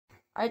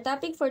Our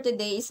topic for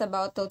today is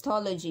about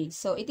tautology.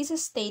 So, it is a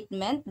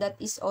statement that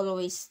is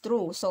always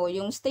true. So,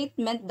 yung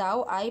statement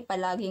daw ay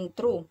palaging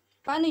true.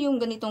 Paano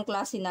yung ganitong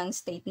klase ng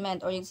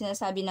statement or yung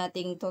sinasabi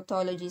nating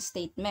tautology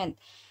statement?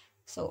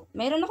 So,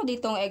 meron ako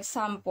ditong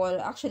example.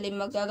 Actually,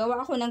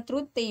 magagawa ako ng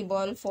truth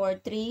table for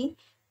 3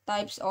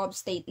 types of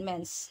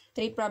statements.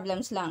 3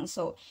 problems lang.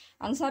 So,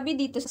 ang sabi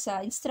dito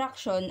sa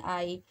instruction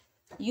ay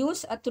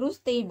use a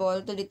truth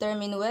table to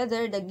determine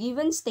whether the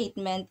given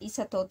statement is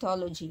a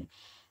tautology.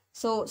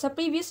 So, sa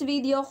previous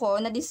video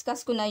ko,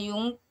 na-discuss ko na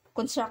yung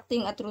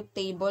constructing a truth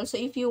table. So,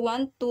 if you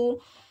want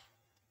to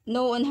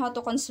know on how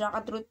to construct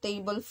a truth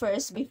table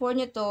first, before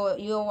nyo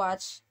to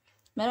watch,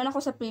 meron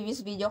ako sa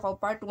previous video ko,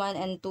 part 1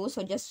 and 2.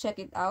 So, just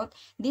check it out.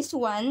 This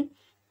one,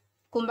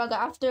 kumbaga,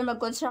 after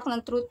mag-construct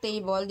ng truth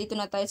table, dito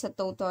na tayo sa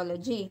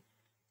tautology.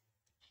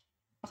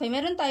 Okay,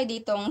 meron tayo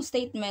ditong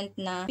statement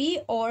na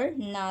P or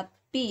not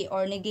P,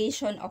 or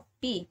negation of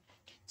P.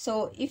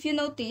 So, if you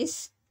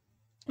notice,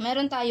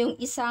 meron tayong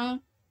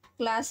isang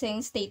klaseng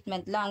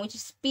statement lang, which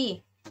is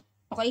P.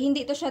 Okay,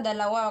 hindi to siya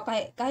dalawa.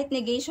 Kahit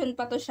negation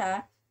pa to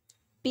siya,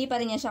 P pa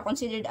rin yan siya.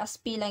 Considered as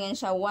P lang yan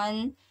siya.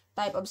 One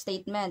type of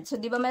statement.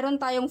 So, di ba meron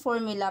tayong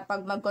formula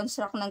pag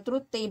mag-construct ng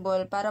truth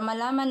table para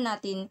malaman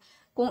natin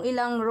kung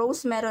ilang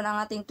rows meron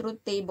ang ating truth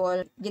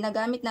table.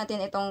 Ginagamit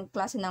natin itong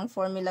klase ng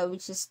formula,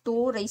 which is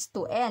 2 raised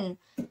to n.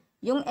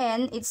 Yung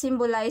n, it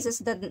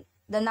symbolizes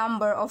the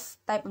number of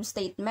type of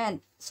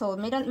statement. So,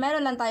 meron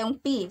lang tayong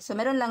P. So,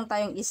 meron lang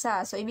tayong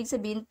isa. So, ibig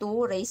sabihin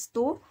 2 raised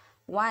to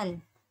 1.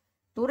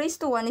 2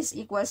 raised to 1 is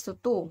equals to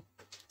 2.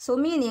 So,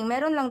 meaning,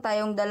 meron lang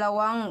tayong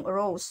dalawang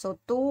rows.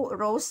 So, 2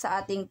 rows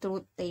sa ating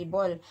truth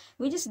table.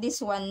 Which is this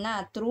one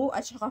na, true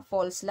at saka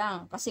false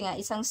lang. Kasi nga,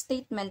 isang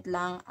statement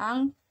lang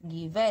ang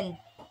given.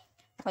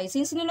 Okay,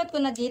 since sinulat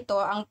ko na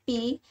dito, ang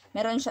P,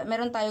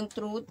 meron tayong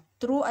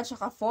true at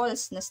saka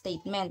false na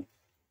statement.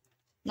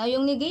 Now,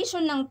 yung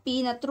negation ng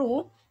P na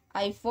true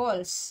ay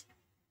false.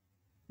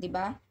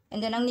 Diba?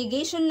 And then, ang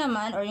negation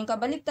naman, or yung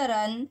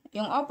kabaliktaran,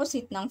 yung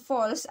opposite ng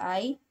false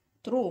ay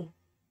true.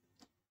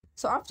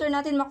 So, after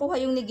natin makuha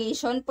yung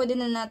negation, pwede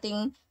na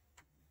nating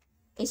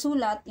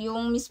isulat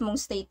yung mismong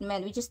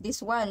statement, which is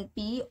this one,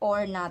 P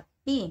or not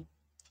P.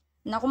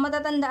 Na kung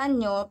matatandaan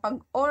nyo,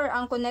 pag or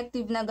ang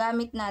connective na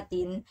gamit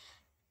natin,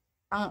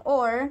 ang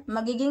or,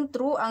 magiging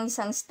true ang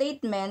isang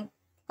statement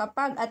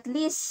kapag at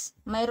least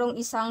mayroong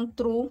isang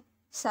true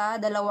sa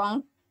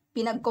dalawang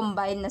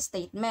pinag-combine na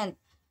statement.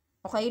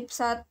 Okay,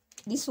 sa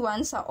this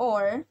one, sa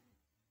or,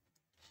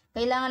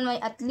 kailangan may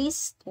at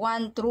least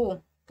one true.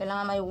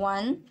 Kailangan may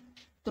one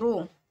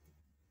true.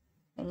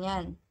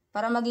 Ganyan.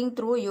 Para maging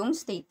true yung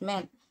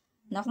statement.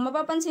 Na kung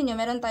mapapansin nyo,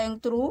 meron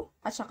tayong true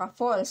at saka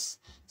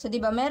false. So,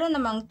 di ba meron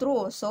namang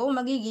true. So,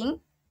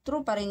 magiging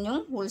true pa rin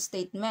yung whole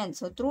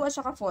statement. So, true at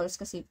saka false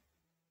kasi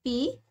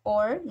P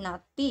or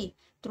not P.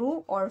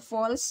 True or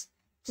false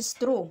is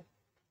true.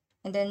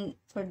 And then,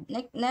 for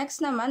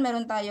next naman,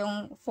 meron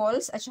tayong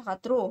false at saka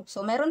true.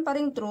 So, meron pa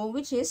rin true,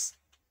 which is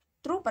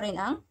true pa rin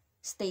ang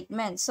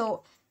statement.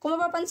 So, kung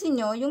mapapansin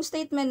nyo, yung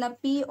statement na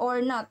P or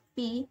not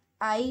P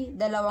ay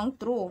dalawang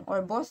true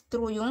or both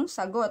true yung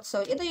sagot. So,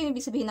 ito yung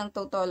ibig sabihin ng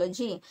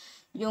tautology.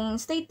 Yung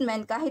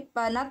statement, kahit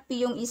pa not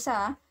P yung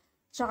isa,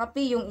 tsaka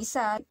P yung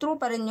isa, true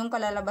pa rin yung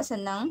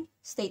kalalabasan ng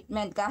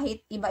statement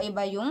kahit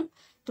iba-iba yung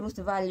truth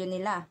value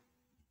nila.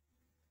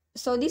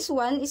 So, this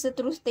one is the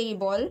truth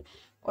table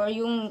or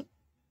yung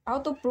how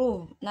to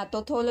prove na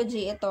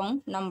tautology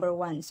itong number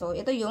 1. So,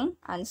 ito yung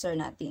answer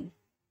natin.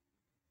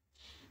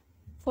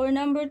 For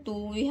number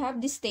 2, we have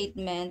this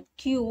statement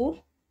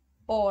Q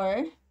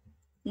or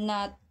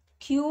not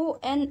Q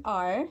and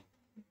R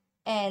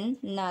and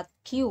not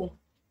Q.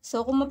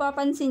 So, kung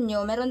mapapansin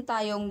nyo, meron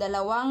tayong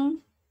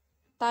dalawang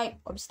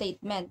type of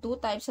statement, 2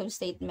 types of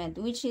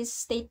statement, which is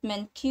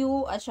statement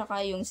Q at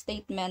saka yung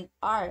statement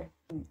R.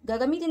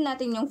 Gagamitin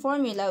natin yung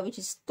formula, which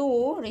is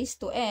 2 raised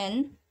to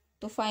n,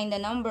 to find the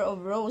number of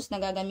rows na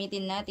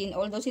gagamitin natin.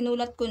 Although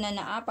sinulat ko na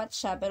 4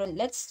 siya, pero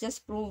let's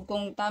just prove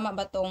kung tama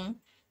ba kung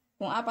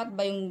 4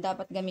 ba yung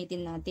dapat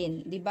gamitin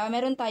natin. Diba?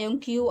 Meron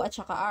tayong Q at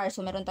saka R.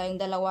 So, meron tayong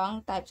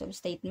dalawang types of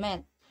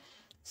statement.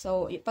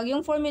 So, pag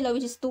yung formula,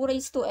 which is 2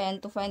 raised to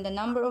n, to find the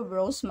number of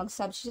rows,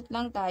 mag-substitute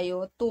lang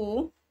tayo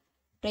 2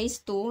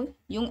 raised to,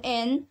 yung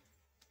n,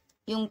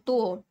 yung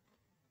 2.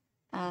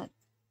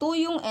 2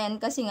 yung n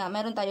kasi nga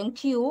meron tayong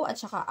Q at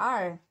saka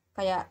R.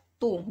 Kaya,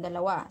 2,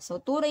 dalawa. So,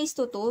 2 raised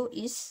to 2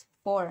 is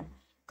 4.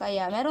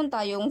 Kaya, meron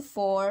tayong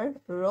 4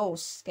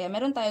 rows. Kaya,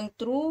 meron tayong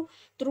true,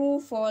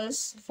 true,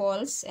 false,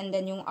 false. And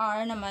then, yung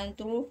R naman,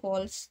 true,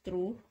 false,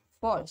 true,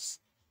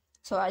 false.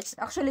 So,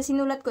 actually,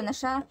 sinulat ko na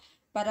siya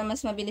para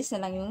mas mabilis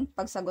na lang yung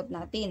pagsagot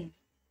natin.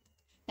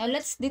 Now,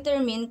 let's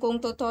determine kung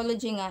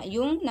tautology nga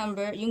yung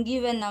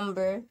given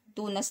number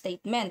 2 na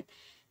statement.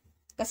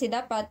 Kasi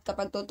dapat,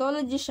 kapag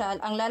tautology siya,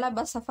 ang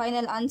lalabas sa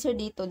final answer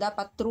dito,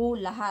 dapat true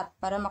lahat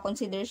para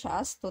makonsider siya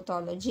as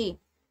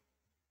tautology.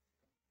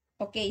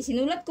 Okay,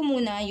 sinulat ko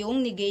muna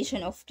yung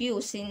negation of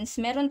Q since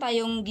meron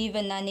tayong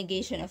given na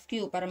negation of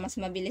Q para mas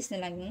mabilis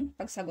na lang yung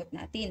pagsagot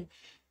natin.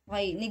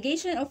 Okay,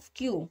 negation of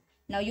Q.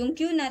 Now, yung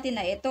Q natin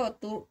ay ito,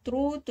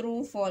 true,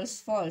 true, false,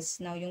 false.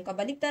 Now, yung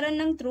kabaliktaran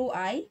ng true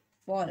ay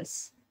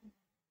false.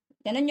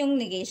 Ganun yung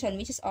negation,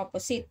 which is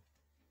opposite.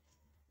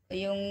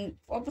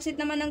 Yung opposite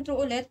naman ng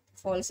true ulit,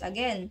 false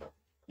again.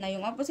 Now,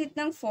 yung opposite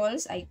ng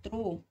false ay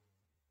true.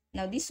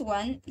 Now, this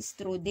one is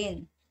true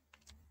din.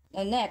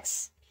 Now,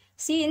 next,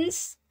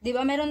 since, di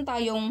ba meron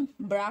tayong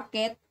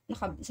bracket,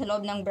 sa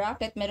loob ng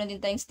bracket, meron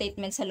din tayong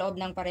statement sa loob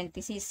ng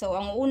parenthesis. So,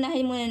 ang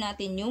uunahin muna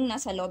natin yung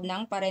nasa loob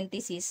ng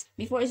parenthesis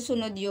before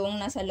susunod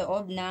yung nasa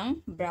loob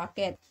ng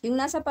bracket.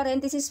 Yung nasa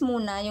parenthesis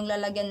muna, yung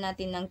lalagyan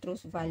natin ng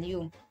truth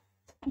value.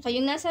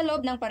 Okay, yung nasa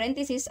loob ng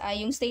parenthesis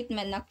ay yung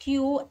statement na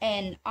Q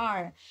and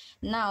R.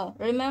 Now,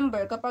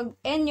 remember, kapag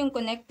N yung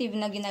connective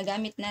na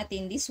ginagamit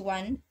natin, this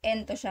one,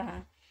 N to siya ha.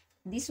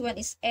 This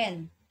one is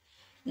N.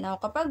 Now,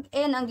 kapag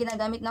N ang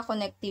ginagamit na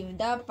connective,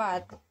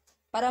 dapat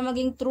para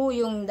maging true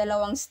yung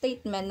dalawang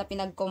statement na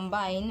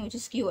pinag-combine, which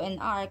is Q and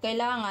R,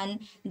 kailangan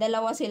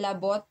dalawa sila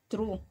both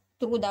true.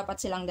 True dapat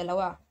silang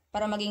dalawa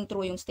para maging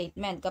true yung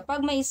statement.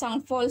 Kapag may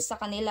isang false sa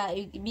kanila,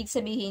 ibig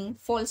sabihin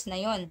false na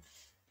yon.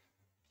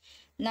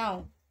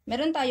 Now,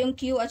 meron tayong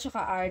Q at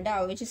saka R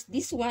daw, which is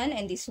this one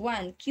and this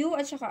one. Q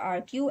at saka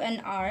R, Q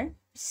and R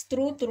is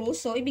true, true.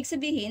 So, ibig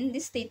sabihin,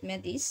 this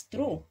statement is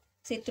true.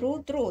 Kasi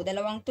true, true.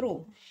 Dalawang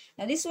true.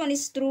 Now, this one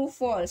is true,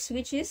 false,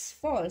 which is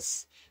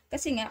false.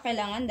 Kasi nga,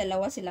 kailangan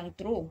dalawa silang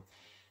true.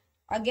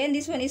 Again,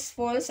 this one is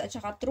false at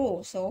saka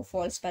true. So,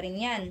 false pa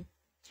rin yan.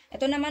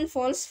 Ito naman,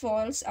 false,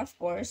 false. Of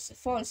course,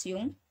 false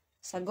yung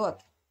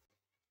sagot.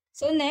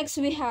 So, next,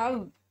 we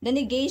have the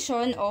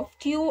negation of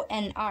Q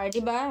and R.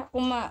 Diba?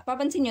 Kung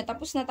mapapansin nyo,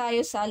 tapos na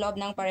tayo sa loob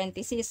ng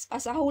parenthesis.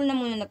 As a whole na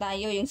muna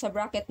tayo, yung sa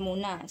bracket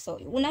muna. So,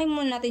 unahin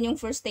muna natin yung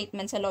first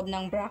statement sa loob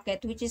ng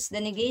bracket, which is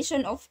the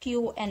negation of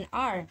Q and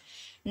R.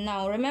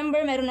 Now,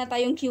 remember, meron na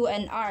tayong Q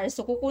and R.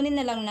 So, kukunin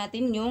na lang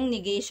natin yung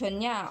negation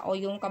niya o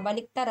yung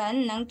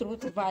kabaliktaran ng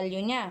truth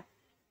value niya.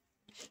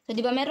 So, di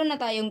ba meron na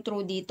tayong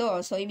true dito.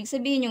 So, ibig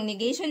sabihin yung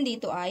negation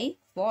dito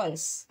ay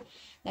false.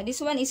 Now,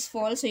 this one is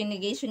false. So, yung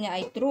negation niya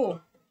ay true.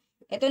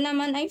 Ito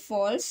naman ay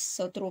false.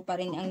 So, true pa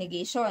rin ang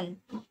negation.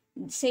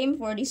 Same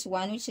for this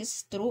one, which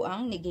is true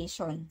ang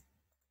negation.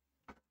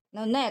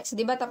 Now, next,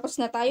 di ba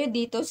tapos na tayo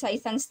dito sa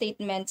isang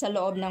statement sa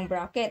loob ng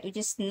bracket, which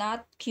is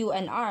not Q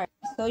and R.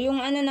 So,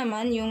 yung ano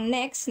naman, yung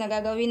next na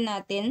gagawin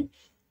natin,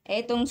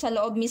 itong sa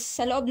loob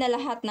na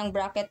lahat ng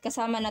bracket,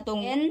 kasama na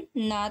tong N,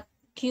 not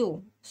Q.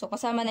 So,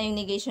 kasama na yung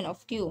negation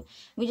of Q,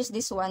 which is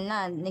this one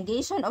na.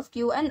 Negation of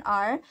Q and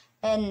R,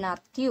 and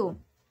not Q.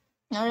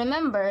 Now,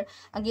 remember,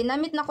 ang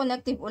ginamit na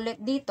connective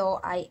ulit dito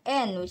ay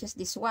N, which is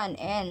this one,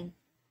 N.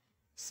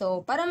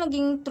 So, para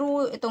maging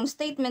true itong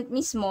statement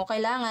mismo,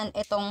 kailangan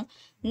itong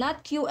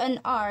not Q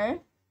and R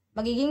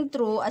magiging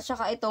true at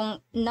saka itong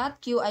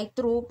not Q ay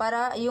true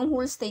para yung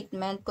whole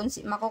statement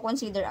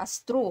mako-consider as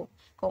true.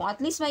 Kung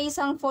at least may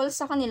isang false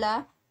sa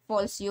kanila,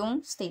 false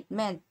yung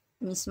statement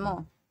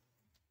mismo.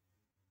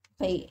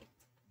 Okay.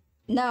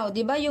 Now,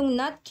 di ba yung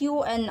not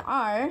Q and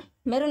R,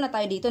 meron na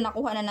tayo dito,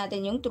 nakuha na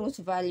natin yung truth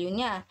value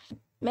niya.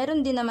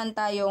 Meron din naman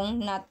tayong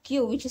not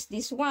Q, which is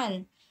this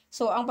one.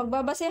 So, ang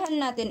pagbabasehan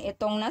natin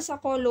itong nasa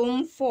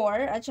column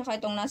 4 at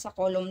saka itong nasa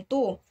column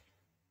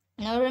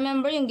 2. Now,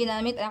 remember yung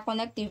ginamit na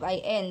connective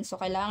ay N. So,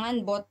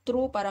 kailangan both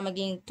true para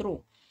maging true.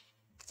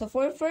 So,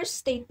 for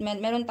first statement,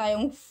 meron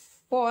tayong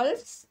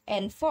false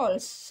and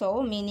false.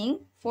 So,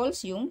 meaning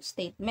false yung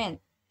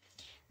statement.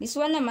 This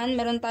one naman,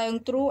 meron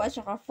tayong true at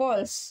saka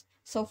false.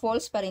 So,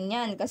 false pa rin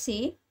yan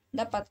kasi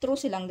dapat true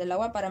silang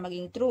dalawa para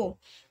maging true.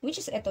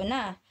 Which is ito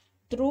na.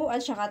 True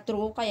at saka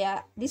true,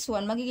 kaya this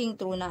one magiging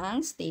true na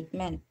ang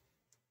statement.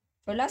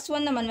 For last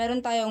one naman,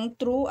 meron tayong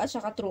true at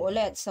saka true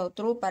ulit. So,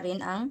 true pa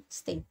rin ang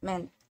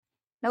statement.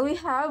 Now, we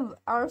have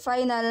our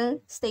final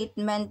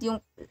statement,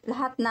 yung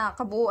lahat na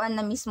kabuuan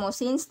na mismo.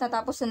 Since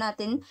natapos na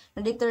natin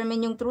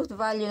na-determine yung truth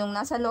value nung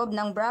nasa loob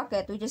ng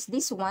bracket, which is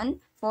this one,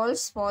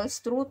 false,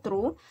 false, true,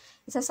 true,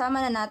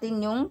 isasama na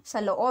natin yung sa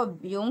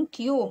loob, yung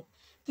Q.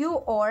 Q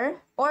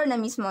or na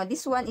mismo.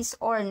 This one is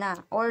or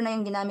na. Or na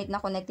yung ginamit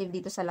na connective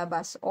dito sa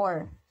labas,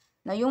 or.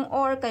 Now, yung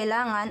or,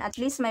 kailangan at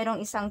least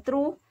mayroong isang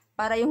true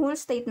para yung whole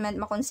statement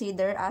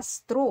ma-consider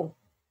as true.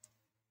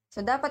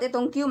 So, dapat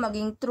itong Q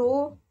maging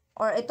true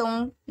or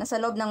itong nasa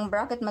loob ng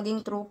bracket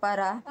maging true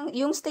para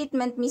yung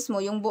statement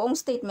mismo, yung buong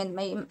statement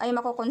ay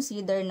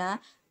mako-consider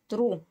na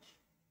true.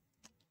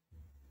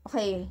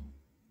 Okay.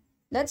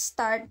 Let's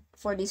start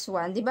for this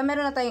one. Di ba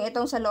meron na tayong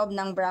itong sa loob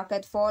ng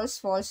bracket, false,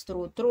 false,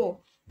 true, true.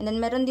 And then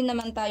meron din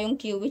naman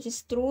tayong Q, which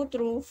is true,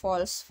 true,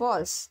 false,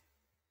 false.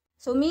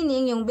 So,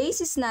 meaning yung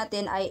basis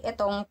natin ay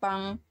itong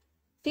pang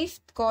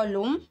 5th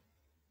column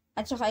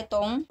at saka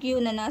itong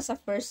Q na nasa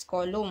 1st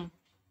column.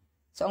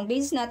 So, ang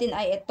basis natin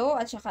ay ito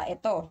at saka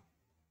ito.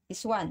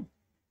 This one.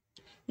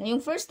 Na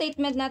yung first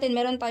statement natin,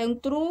 meron tayong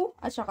true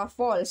at saka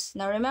false.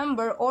 Now,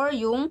 remember, or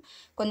yung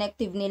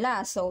connective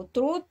nila. So,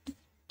 true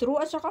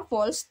at saka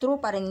false,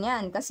 true pa rin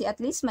yan. Kasi at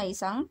least may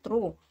isang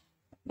true.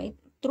 May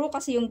true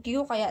kasi yung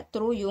Q, kaya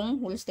true yung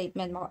whole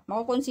statement.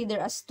 Mako-consider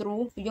as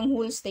true yung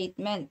whole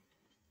statement.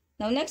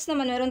 Now, next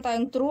naman, meron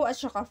tayong true at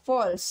saka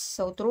false.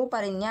 So, true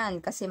pa rin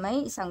yan kasi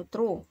may isang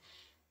true.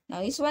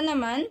 Now, this one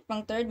naman,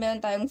 pang third, meron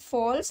tayong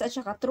false at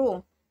saka true,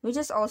 which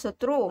is also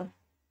true.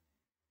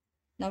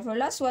 Now, for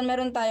last one,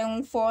 meron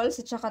tayong false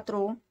at saka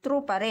true.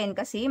 True pa rin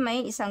kasi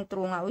may isang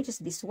true nga, which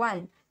is this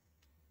one.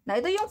 Now,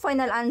 ito yung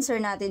final answer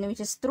natin,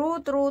 which is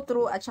true, true,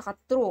 true, at saka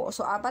true.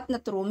 So, apat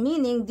na true,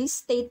 meaning this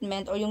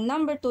statement or yung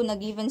number 2 na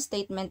given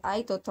statement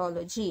ay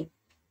tautology.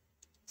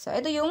 So,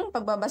 ito yung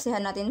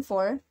pagbabasehan natin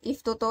for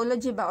if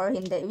tautology ba or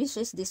hindi, which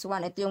is this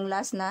one. Ito yung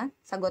last na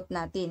sagot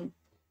natin.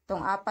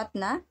 Itong apat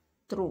na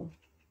true.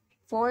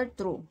 4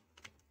 true.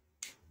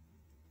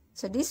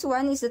 So, this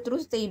one is the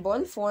truth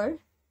table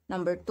for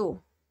number 2.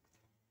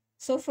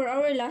 So, for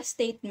our last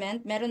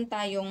statement, meron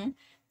tayong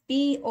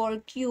P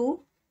or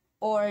Q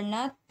or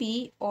not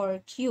P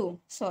or Q.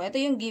 So, ito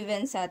yung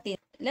given sa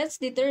atin. Let's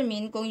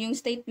determine kung yung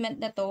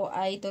statement na to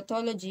ay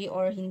tautology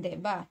or hindi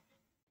ba.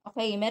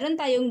 Okay, meron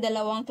tayong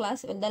dalawang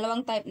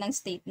type ng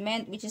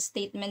statement, which is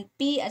statement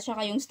P at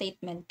saka yung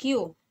statement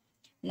Q.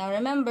 Now,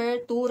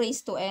 remember, 2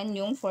 raised to n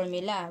yung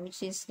formula,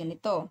 which is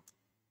ganito.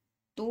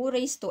 2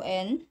 raised to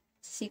n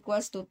is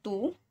equals to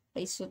 2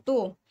 raised to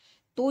 2.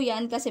 2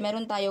 yan kasi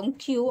meron tayong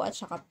Q at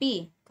saka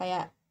P.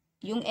 Kaya,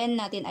 yung n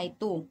natin ay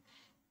 2.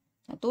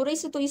 2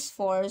 raised to 2 is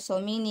 4. So,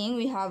 meaning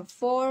we have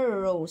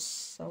 4 rows.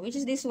 So, which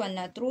is this one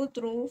na true,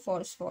 true,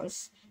 false,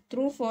 false.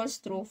 True, false,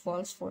 true,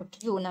 false for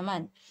Q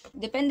naman.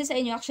 Depende sa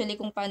inyo actually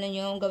kung paano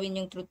nyo gawin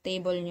yung truth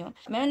table nyo.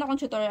 Meron akong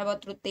tutorial about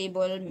truth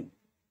table.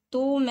 2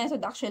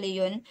 method actually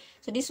yun.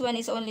 So, this one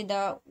is only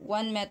the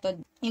one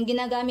method. Yung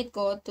ginagamit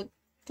ko to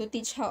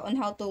teach on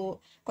how to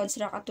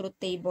construct a truth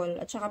table.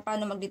 At saka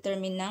paano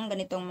mag-determine ng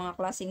ganitong mga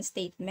klaseng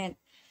statement.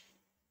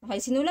 Okay,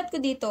 sinulat ko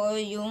dito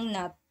yung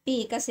not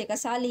P kasi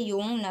kasali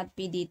yung not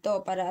P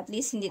dito para at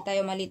least hindi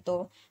tayo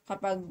malito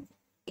kapag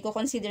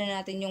i-consider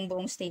natin yung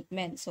buong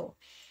statement. So,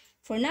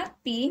 for not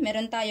P,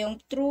 meron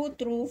tayong true,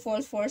 true,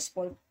 false, false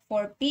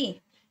for P.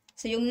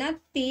 So, yung not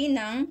P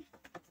ng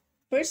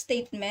first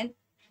statement,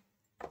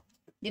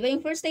 di ba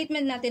yung first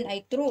statement natin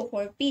ay true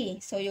for P.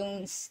 So,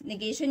 yung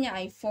negation niya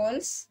ay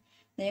false.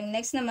 Na yung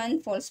next naman,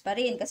 false pa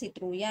rin kasi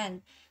true yan.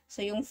 So,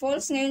 yung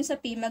false ngayon sa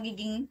P,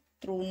 magiging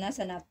true na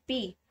sa not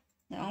P.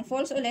 Na ang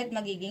false ulit,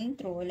 magiging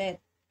true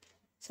ulit.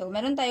 So,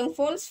 meron tayong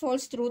false,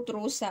 false, true,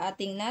 true sa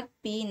ating not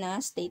P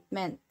na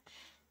statement.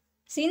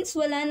 Since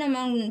wala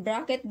namang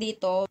bracket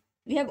dito,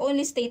 we have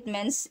only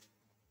statements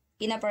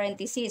in a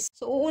parenthesis.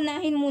 So,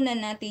 uunahin muna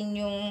natin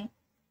yung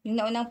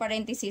naunang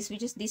parenthesis,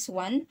 which is this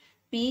one,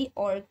 P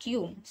or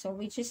Q. So,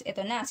 which is,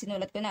 ito na,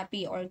 sinulat ko na,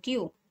 P or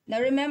Q.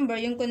 Now, remember,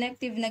 yung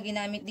connective na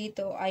ginamit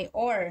dito ay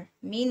or,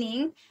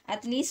 meaning,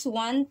 at least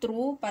one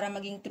true para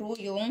maging true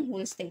yung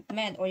whole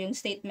statement or yung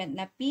statement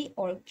na P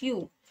or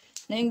Q.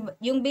 Now,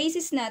 yung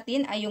basis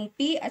natin ay yung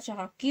P at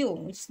saka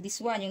Q, which is this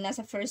one, yung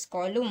nasa first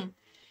column.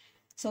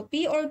 So,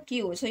 P or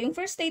Q. So, yung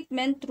first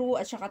statement, true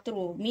at saka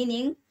true,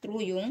 meaning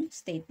true yung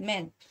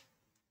statement.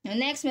 Now,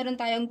 next, meron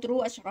tayong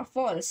true at saka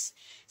false.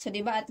 So,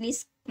 di ba at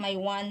least may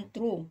one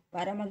true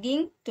para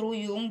maging true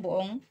yung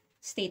buong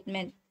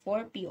statement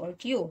for P or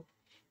Q.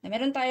 Na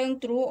meron tayong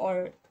true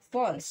or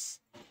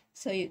false.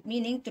 So,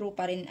 meaning true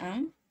pa rin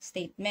ang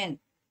statement.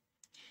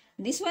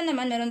 This one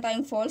naman, meron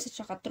tayong false at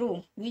saka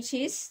true, which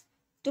is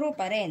true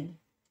pa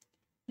rin.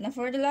 Na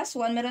for the last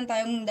one, meron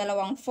tayong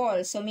dalawang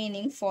false. So,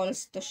 meaning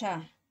false to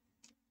siya.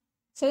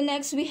 So,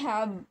 next we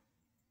have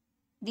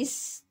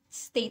this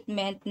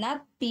statement,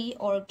 not P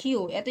or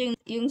Q. Ito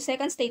yung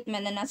second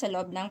statement na nasa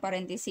loob ng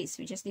parenthesis,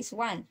 which is this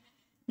one,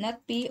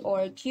 not P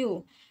or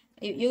Q.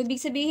 Yung ibig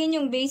sabihin,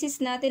 yung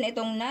basis natin,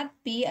 itong not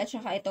P at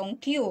saka itong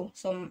Q.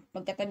 So,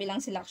 magkatabi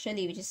lang sila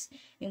actually, which is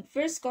yung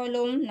first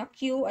column na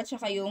Q at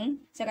saka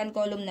yung second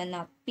column na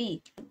not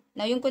P.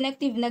 Now, yung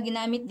connective na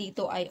ginamit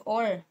dito ay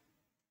or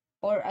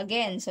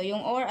again. So,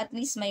 yung or at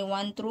least may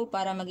one true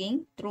para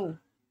maging true.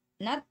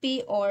 Not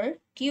P or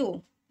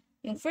Q.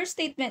 Yung first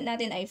statement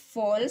natin ay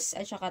false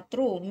at saka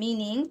true,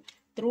 meaning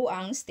true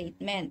ang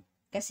statement.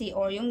 Kasi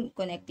or yung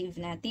connective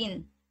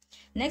natin.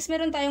 Next,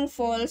 meron tayong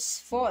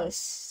false, false.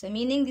 So,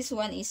 meaning this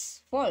one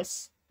is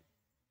false.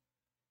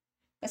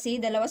 Kasi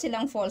dalawa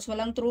silang false,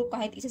 walang true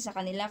kahit isa sa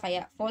kanila,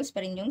 kaya false pa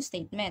rin yung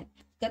statement.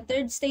 The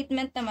third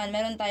statement naman,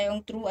 meron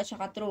tayong true at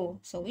saka true.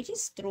 So, which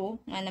is true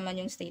nga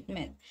naman yung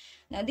statement.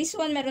 Now, this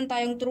one, meron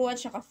tayong true at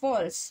saka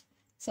false.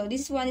 So,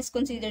 this one is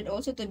considered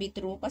also to be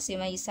true kasi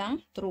may isang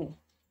true.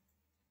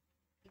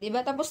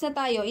 Diba? Tapos na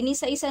tayo.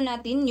 Inisa-isa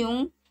natin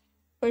yung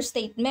first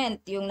statement.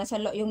 Yung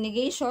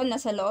negation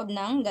nasa loob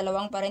ng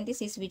dalawang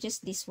parenthesis, which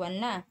is this one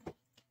na.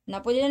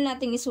 Na pwede na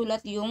natin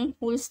isulat yung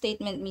full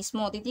statement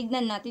mismo.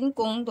 Titignan natin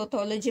kung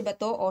tautology ba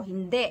to o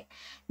hindi.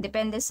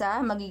 Depende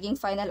sa magiging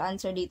final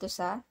answer dito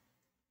sa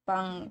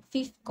pang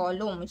fifth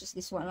column, which is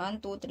this one. 1,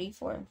 2, 3,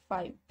 4,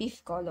 5.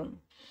 Fifth column.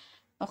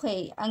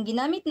 Okay. Ang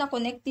ginamit na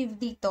connective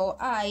dito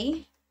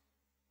ay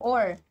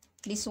or.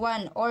 This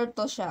one. Or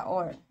to siya.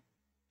 Or.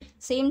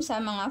 Same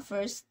sa mga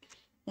first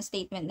na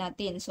statement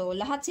natin. So,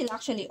 lahat sila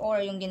actually or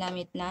yung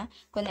ginamit na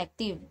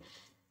connective.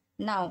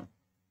 Now,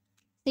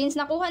 Since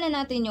nakuha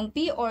na natin yung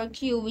P or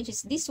Q, which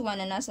is this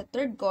one na nasa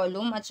third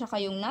column, at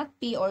saka yung not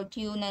P or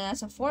Q na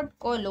nasa fourth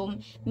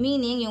column,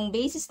 meaning yung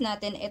basis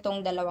natin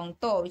itong dalawang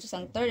to, which is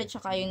ang third at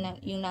saka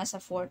yung nasa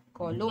fourth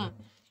column.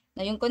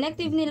 Na yung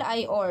connective nila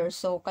ay OR.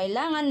 So,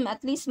 kailangan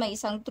at least may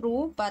isang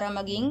true para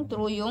maging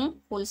true yung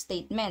full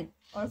statement.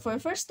 Or for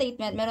first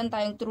statement, meron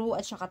tayong true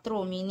at saka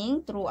true,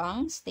 meaning true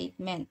ang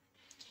statement.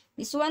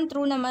 This one,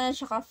 true naman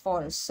at saka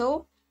false.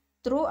 So,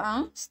 true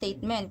ang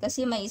statement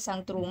kasi may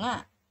isang true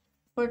nga.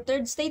 For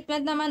third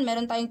statement naman,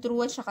 meron tayong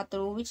true at saka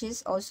true, which is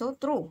also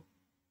true.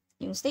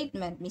 Yung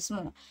statement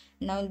mismo.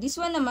 Now,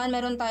 this one naman,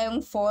 meron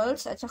tayong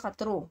false at saka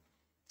true.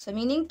 So,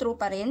 meaning true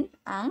pa rin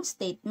ang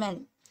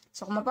statement.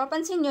 So, kung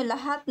mapapansin nyo,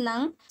 lahat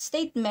ng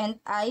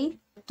statement ay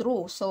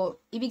true.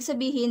 So, ibig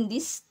sabihin,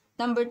 this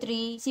number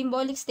 3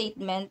 symbolic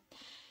statement,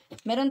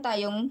 meron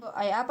tayong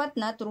ay 4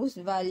 na truth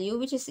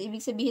value, which is ibig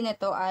sabihin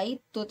nito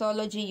ay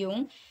tautology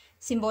yung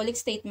symbolic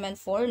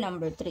statement for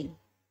number 3.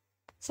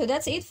 So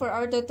that's it for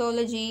our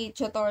tautology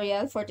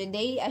tutorial for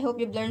today. I hope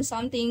you've learned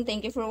something.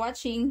 Thank you for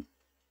watching.